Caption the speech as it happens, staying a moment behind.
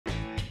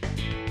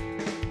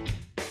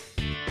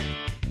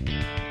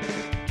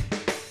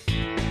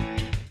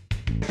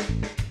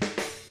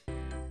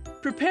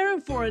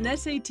Preparing for an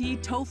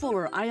SAT, TOEFL,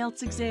 or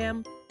IELTS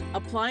exam?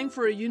 Applying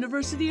for a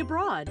university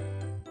abroad?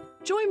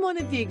 Join one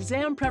of the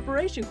exam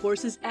preparation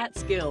courses at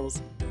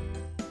Skills.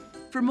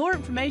 For more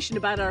information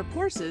about our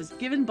courses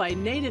given by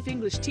native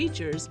English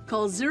teachers,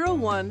 call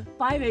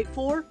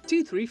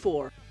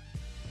 01-584-234.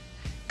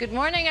 Good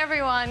morning,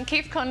 everyone.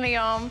 Kif kon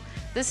liyom?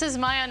 This is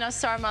Maya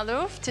Nassar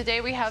Malouf.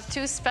 Today we have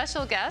two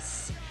special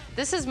guests.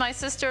 This is my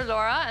sister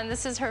Laura, and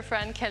this is her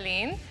friend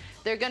Kelleen.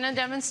 They're going to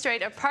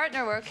demonstrate a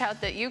partner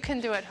workout that you can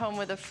do at home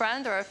with a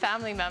friend or a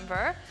family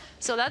member.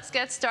 So let's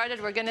get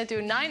started. We're going to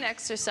do 9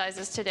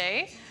 exercises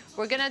today.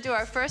 We're going to do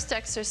our first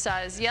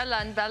exercise,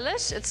 Yalla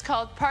nbellish. It's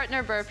called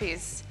partner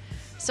burpees.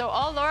 So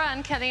all Laura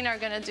and Kelleen are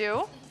going to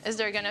do is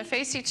they're going to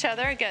face each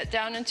other, get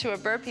down into a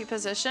burpee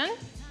position.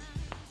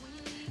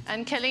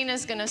 And Kelleen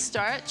is going to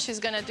start.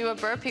 She's going to do a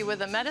burpee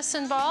with a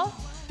medicine ball,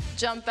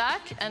 jump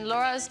back, and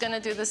Laura is going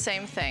to do the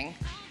same thing.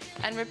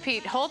 And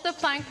repeat, hold the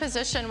plank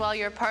position while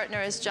your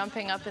partner is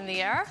jumping up in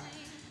the air.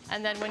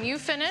 And then when you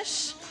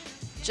finish,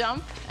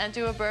 jump and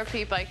do a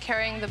burpee by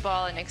carrying the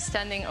ball and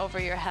extending over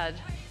your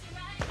head.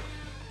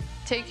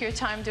 Take your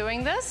time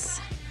doing this.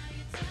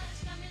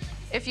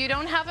 If you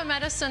don't have a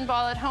medicine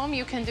ball at home,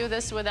 you can do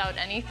this without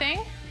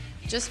anything,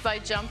 just by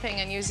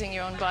jumping and using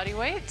your own body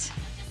weight.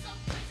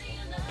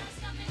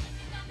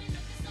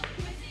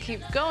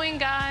 Keep going,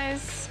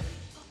 guys.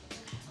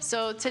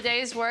 So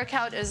today's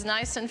workout is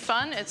nice and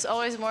fun. It's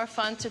always more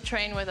fun to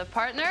train with a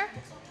partner.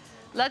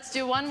 Let's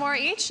do one more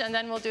each, and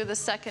then we'll do the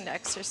second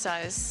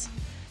exercise.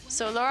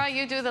 So Laura,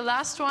 you do the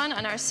last one,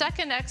 and our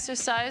second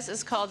exercise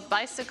is called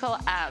bicycle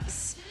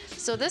abs.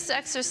 So this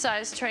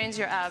exercise trains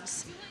your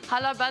abs.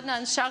 هلا بدنا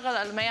نشغل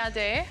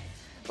الميادة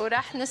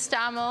ورح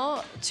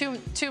نستعمل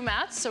two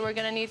mats. So we're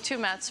going to need 2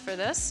 mats for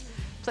this.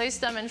 Place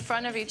them in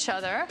front of each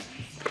other.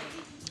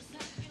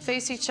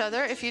 Face each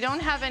other. If you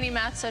don't have any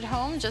mats at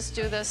home, just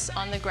do this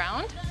on the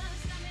ground.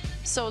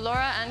 So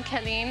Laura and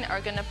Kelleen are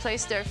going to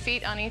place their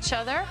feet on each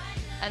other,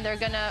 and they're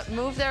going to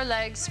move their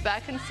legs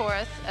back and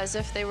forth as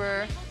if they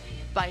were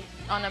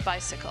on a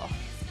bicycle.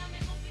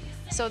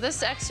 So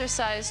this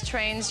exercise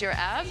trains your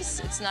abs.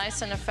 It's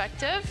nice and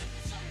effective.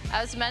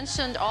 As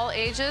mentioned, all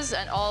ages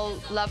and all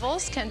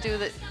levels can do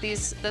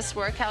this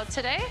workout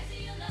today.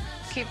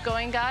 Keep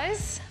going,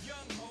 guys.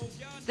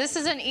 This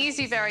is an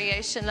easy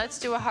variation. Let's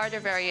do a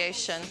harder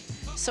variation.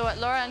 So what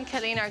Laura and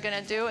Kelleen are going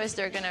to do is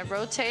they're going to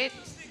rotate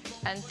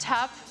and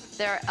tap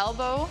their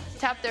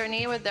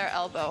knee with their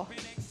elbow.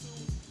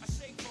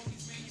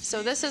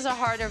 So this is a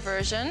harder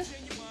version.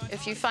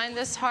 If you find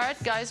this hard,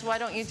 guys, why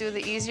don't you do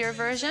the easier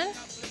version?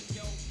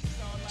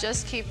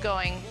 Just keep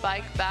going,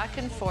 back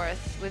and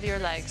forth with your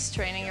legs,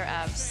 training your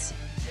abs.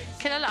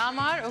 كل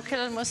الأعمار وكل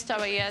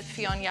المستويات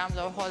فيهم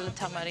يعملوا هول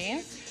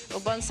التمارين.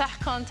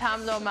 وبنصحكم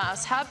تعملوا مع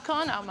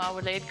أصحابكم أو مع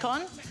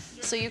أولادكم.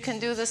 So you can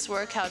do this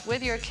workout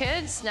with your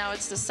kids. Now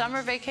it's the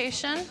summer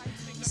vacation,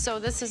 so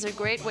this is a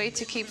great way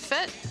to keep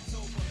fit.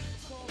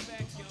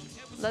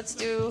 Let's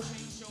do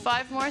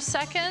 5 more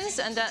seconds,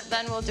 and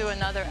then we'll do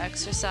another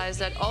exercise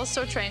that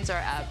also trains our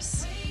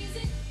abs.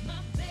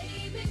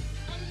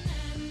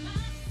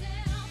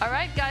 All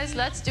right, guys,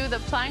 let's do the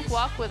plank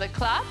walk with a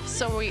clap.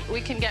 So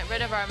we can get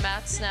rid of our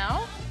mats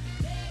now.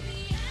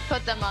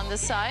 Put them on the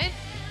side.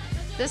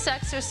 This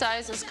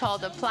exercise is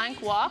called a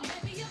plank walk,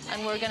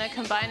 and we're going to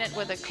combine it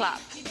with a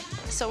clap.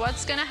 So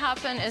what's going to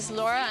happen is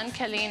Laura and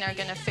Kelleen are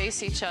going to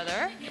face each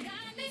other,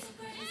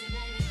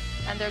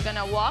 and they're going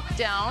to walk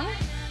down,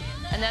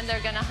 and then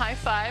they're going to high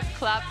five,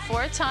 clap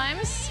 4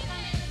 times,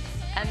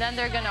 and then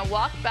they're going to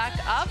walk back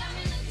up,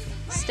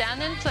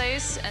 stand in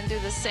place, and do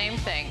the same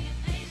thing.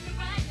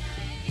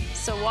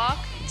 So walk,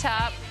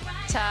 tap,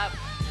 tap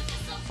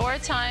 4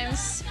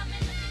 times,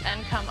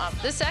 and come up.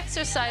 This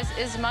exercise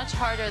is much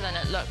harder than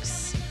it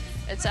looks.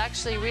 It's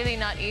actually really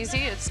not easy.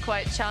 It's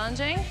quite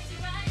challenging.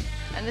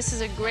 And this is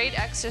a great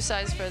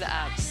exercise for the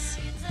abs.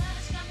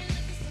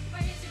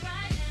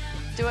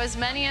 Do as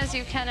many as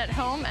you can at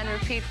home and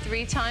repeat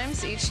 3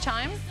 times each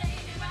time.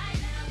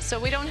 So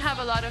we don't have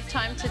a lot of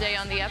time today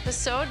on the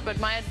episode, but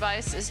my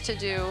advice is to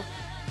do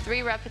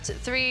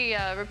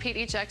repeat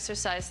each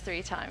exercise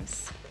 3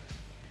 times.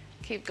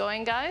 Keep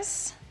going,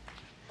 guys.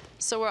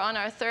 So we're on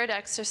our 3rd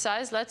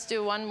exercise. Let's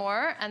do one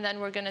more, and then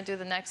we're going to do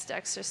the next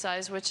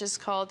exercise, which is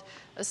called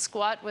a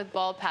squat with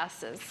ball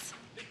passes.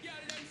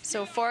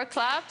 So 4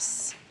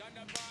 claps.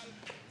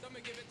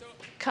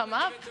 Come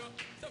up,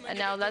 and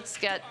now let's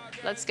get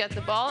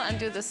the ball and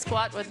do the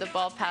squat with the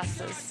ball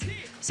passes.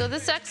 So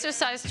this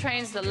exercise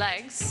trains the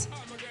legs.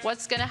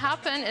 What's going to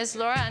happen is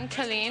Laura and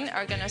Kelleen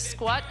are going to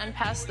squat and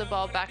pass the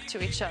ball back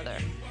to each other.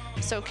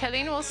 So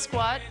Kelleen will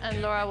squat,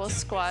 and Laura will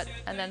squat,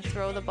 and then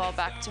throw the ball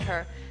back to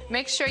her.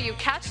 Make sure you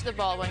catch the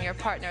ball when your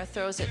partner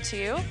throws it to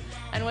you.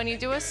 And when you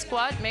do a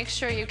squat, make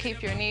sure you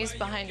keep your knees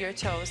behind your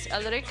toes.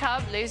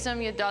 الركاب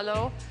لازم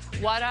يضلوا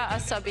وراء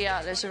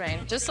أصابع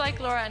الرجلين. Just like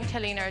Laura and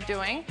Kelleen are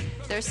doing,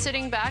 they're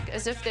sitting back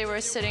as if they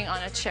were sitting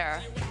on a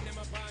chair.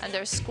 And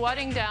they're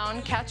squatting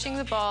down, catching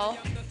the ball,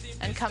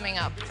 and coming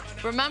up.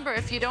 Remember,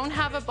 if you don't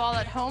have a ball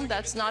at home,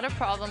 that's not a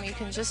problem. You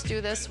can just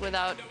do this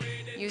without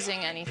using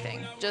anything.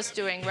 Just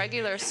doing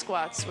regular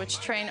squats, which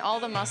train all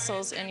the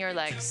muscles in your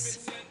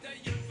legs.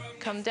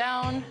 Come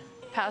down,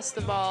 pass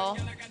the ball.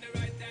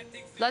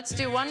 Let's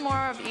do one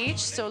more of each.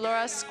 So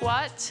Laura,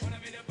 squat,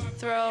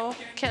 throw,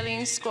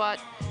 Kelleen, squat.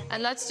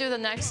 And let's do the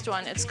next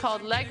one. It's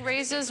called leg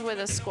raises with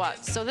a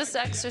squat. So this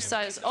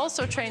exercise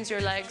also trains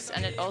your legs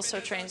and it also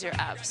trains your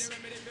abs.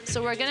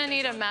 So we're gonna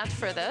need a mat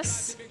for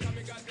this.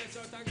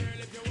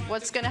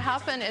 What's gonna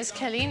happen is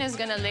Kelleen is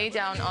gonna lay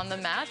down on the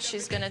mat.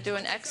 She's gonna do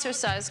an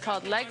exercise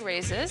called leg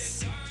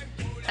raises.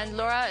 And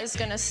Laura is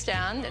gonna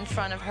stand in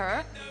front of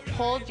her,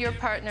 hold your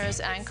partner's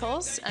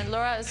ankles, and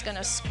Laura is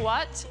gonna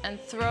squat and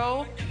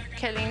throw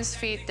Kelleen's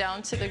feet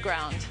down to the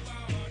ground.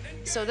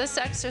 So this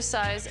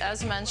exercise,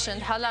 as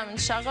mentioned, هلا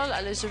بنشغل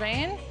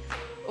الرجلين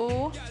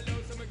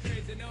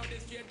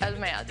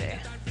والمعدة.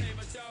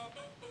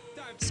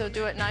 So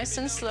do it nice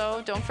and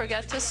slow. Don't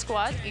forget to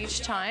squat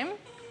each time.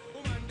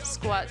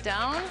 Squat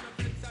down,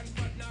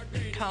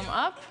 come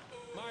up.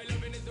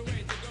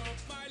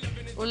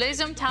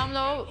 ولازم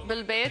تعملوا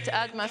بالبيت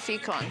قد ما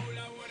فيكن.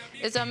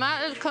 إذا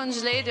ما لكم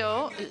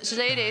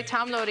جليدة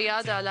تعملوا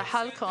رياضة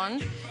لحالكم،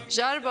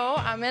 جربوا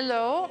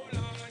اعملوا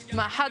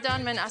مع حدا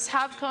من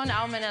أصحابكم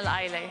أو من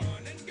العائلة.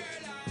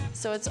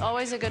 So it's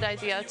always a good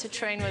idea to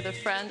train with a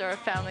friend or a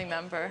family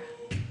member.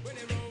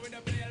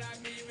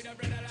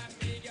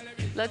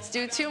 Let's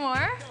do two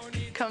more.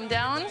 Come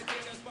down.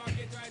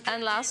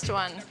 And last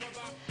one.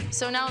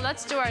 So now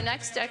let's do our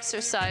next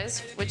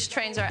exercise, which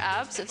trains our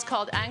abs. It's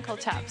called ankle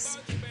taps.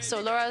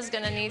 So Laura's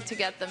gonna need to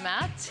get the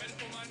mat.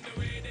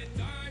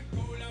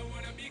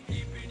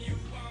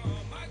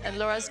 And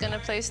Laura's gonna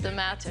place the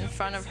mat in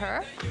front of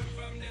her.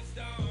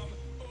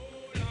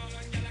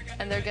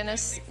 And they're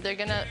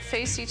gonna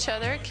face each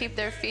other, keep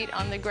their feet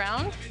on the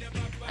ground.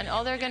 And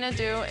all they're gonna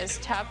do is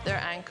tap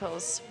their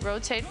ankles.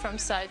 Rotate from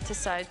side to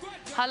side.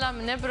 هلا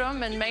بنبرم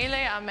من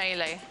ميلة على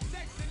ميلة.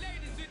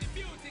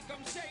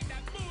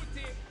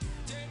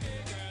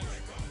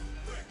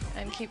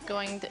 And keep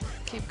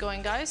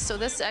going, guys. So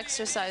this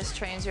exercise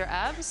trains your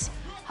abs.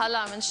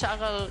 هلا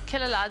بنشغل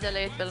كل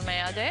العضلات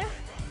بالمعدة.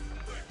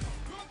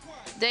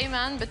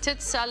 دايماً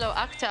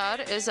بتتسلوا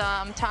أكتر إذا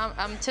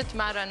عم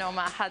تتمرنوا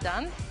مع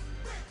حدا.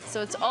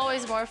 So it's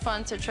always more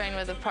fun to train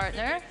with a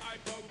partner.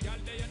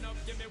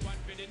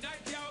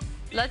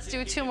 Let's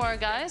do two more,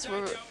 guys.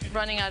 We're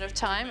running out of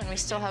time and we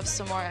still have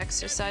some more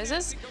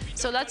exercises.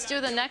 So let's do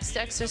the next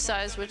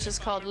exercise, which is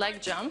called leg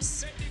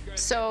jumps.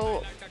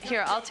 So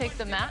here, I'll take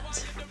the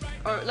mat,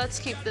 or let's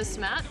keep this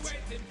mat.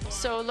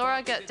 So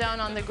Laura, get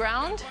down on the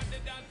ground.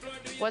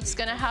 What's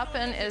gonna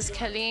happen is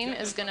Kelleen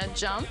is gonna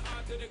jump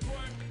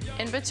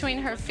in between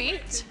her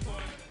feet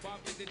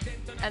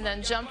and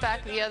then jump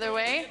back the other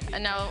way.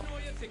 And now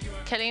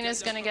Kelleen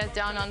is gonna get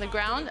down on the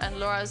ground and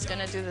Laura is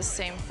gonna do the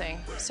same thing.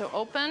 So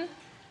open,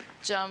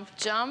 jump,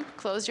 jump,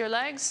 close your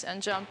legs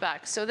and jump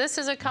back. So this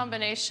is a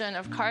combination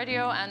of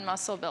cardio and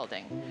muscle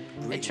building.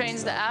 It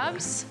trains the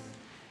abs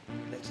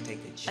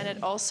and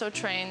it also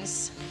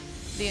trains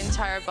the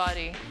entire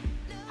body.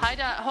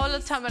 هول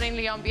التمارين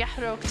اليوم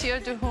بيحرقوا كتير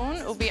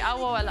دهون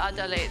وبيقووا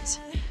العضلات.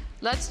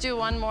 Let's do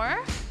one more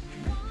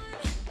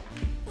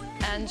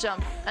and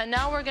jump. And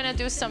now we're gonna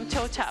do some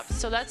toe taps.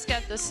 So let's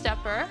get the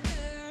stepper.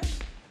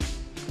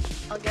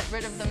 I'll get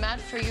rid of the mat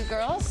for you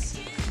girls.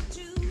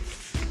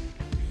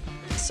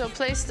 So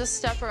place the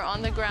stepper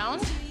on the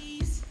ground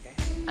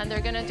and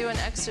they're gonna do an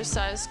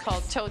exercise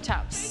called toe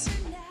taps.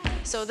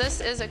 So this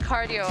is a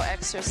cardio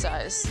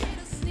exercise.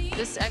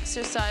 This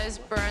exercise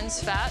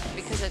burns fat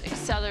because it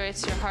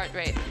accelerates your heart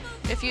rate.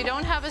 If you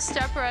don't have a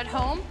stepper at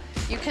home,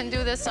 you can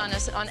do this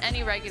on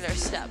any regular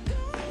step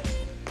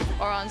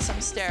or on some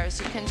stairs.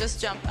 You can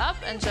just jump up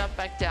and jump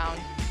back down.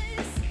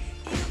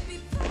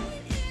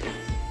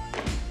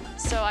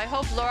 So I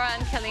hope Laura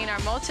and Kelleen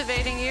are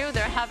motivating you.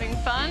 They're having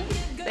fun.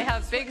 They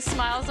have big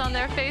smiles on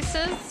their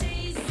faces.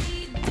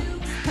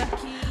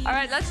 All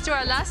right, let's do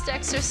our last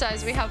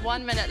exercise. We have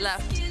 1 minute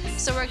left.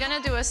 So we're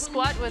gonna do a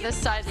squat with a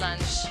side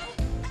lunge.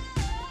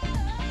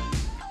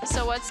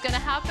 So what's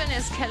gonna happen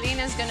is Kelleen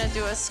is gonna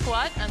do a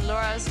squat and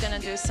Laura is gonna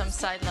do some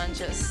side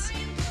lunges.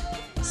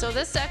 So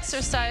this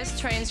exercise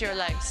trains your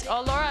legs.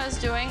 All Laura is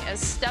doing is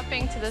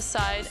stepping to the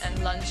side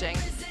and lunging,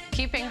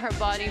 keeping her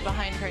body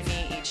behind her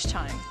knee each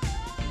time.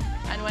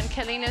 And when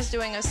Kelleen is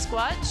doing a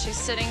squat, she's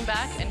sitting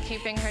back and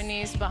keeping her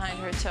knees behind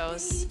her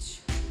toes.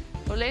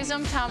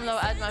 ولازم تعملوا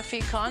قد ما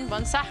فيكن.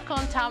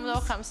 بنصحكم تعملوا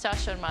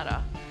 15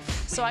 مرة.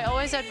 So I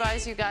always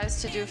advise you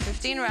guys to do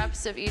 15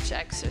 reps of each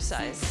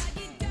exercise.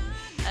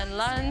 And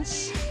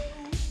lunge.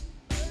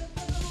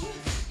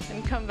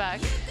 And come back.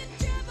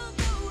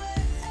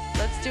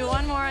 Let's do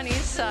one more on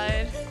each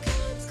side.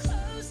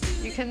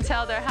 You can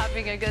tell they're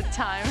having a good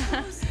time.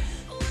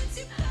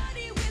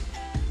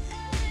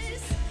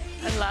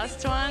 And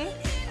last one.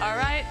 All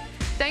right.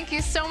 Thank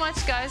you so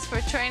much, guys, for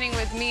training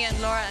with me and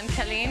Laura and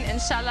Kelleen.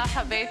 Inshallah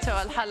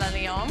حبيتوا الحلقة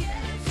اليوم.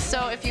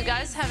 So if you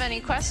guys have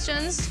any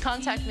questions,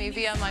 contact me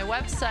via my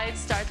website,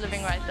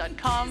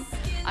 startlivinglight.com.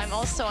 I'm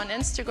also on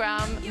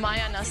Instagram,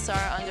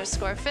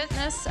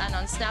 Maya_Nassar_fitness, and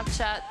on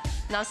Snapchat,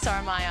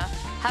 Nassar Maya.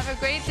 Have a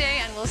great day,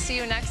 and we'll see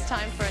you next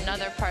time for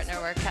another partner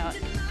workout.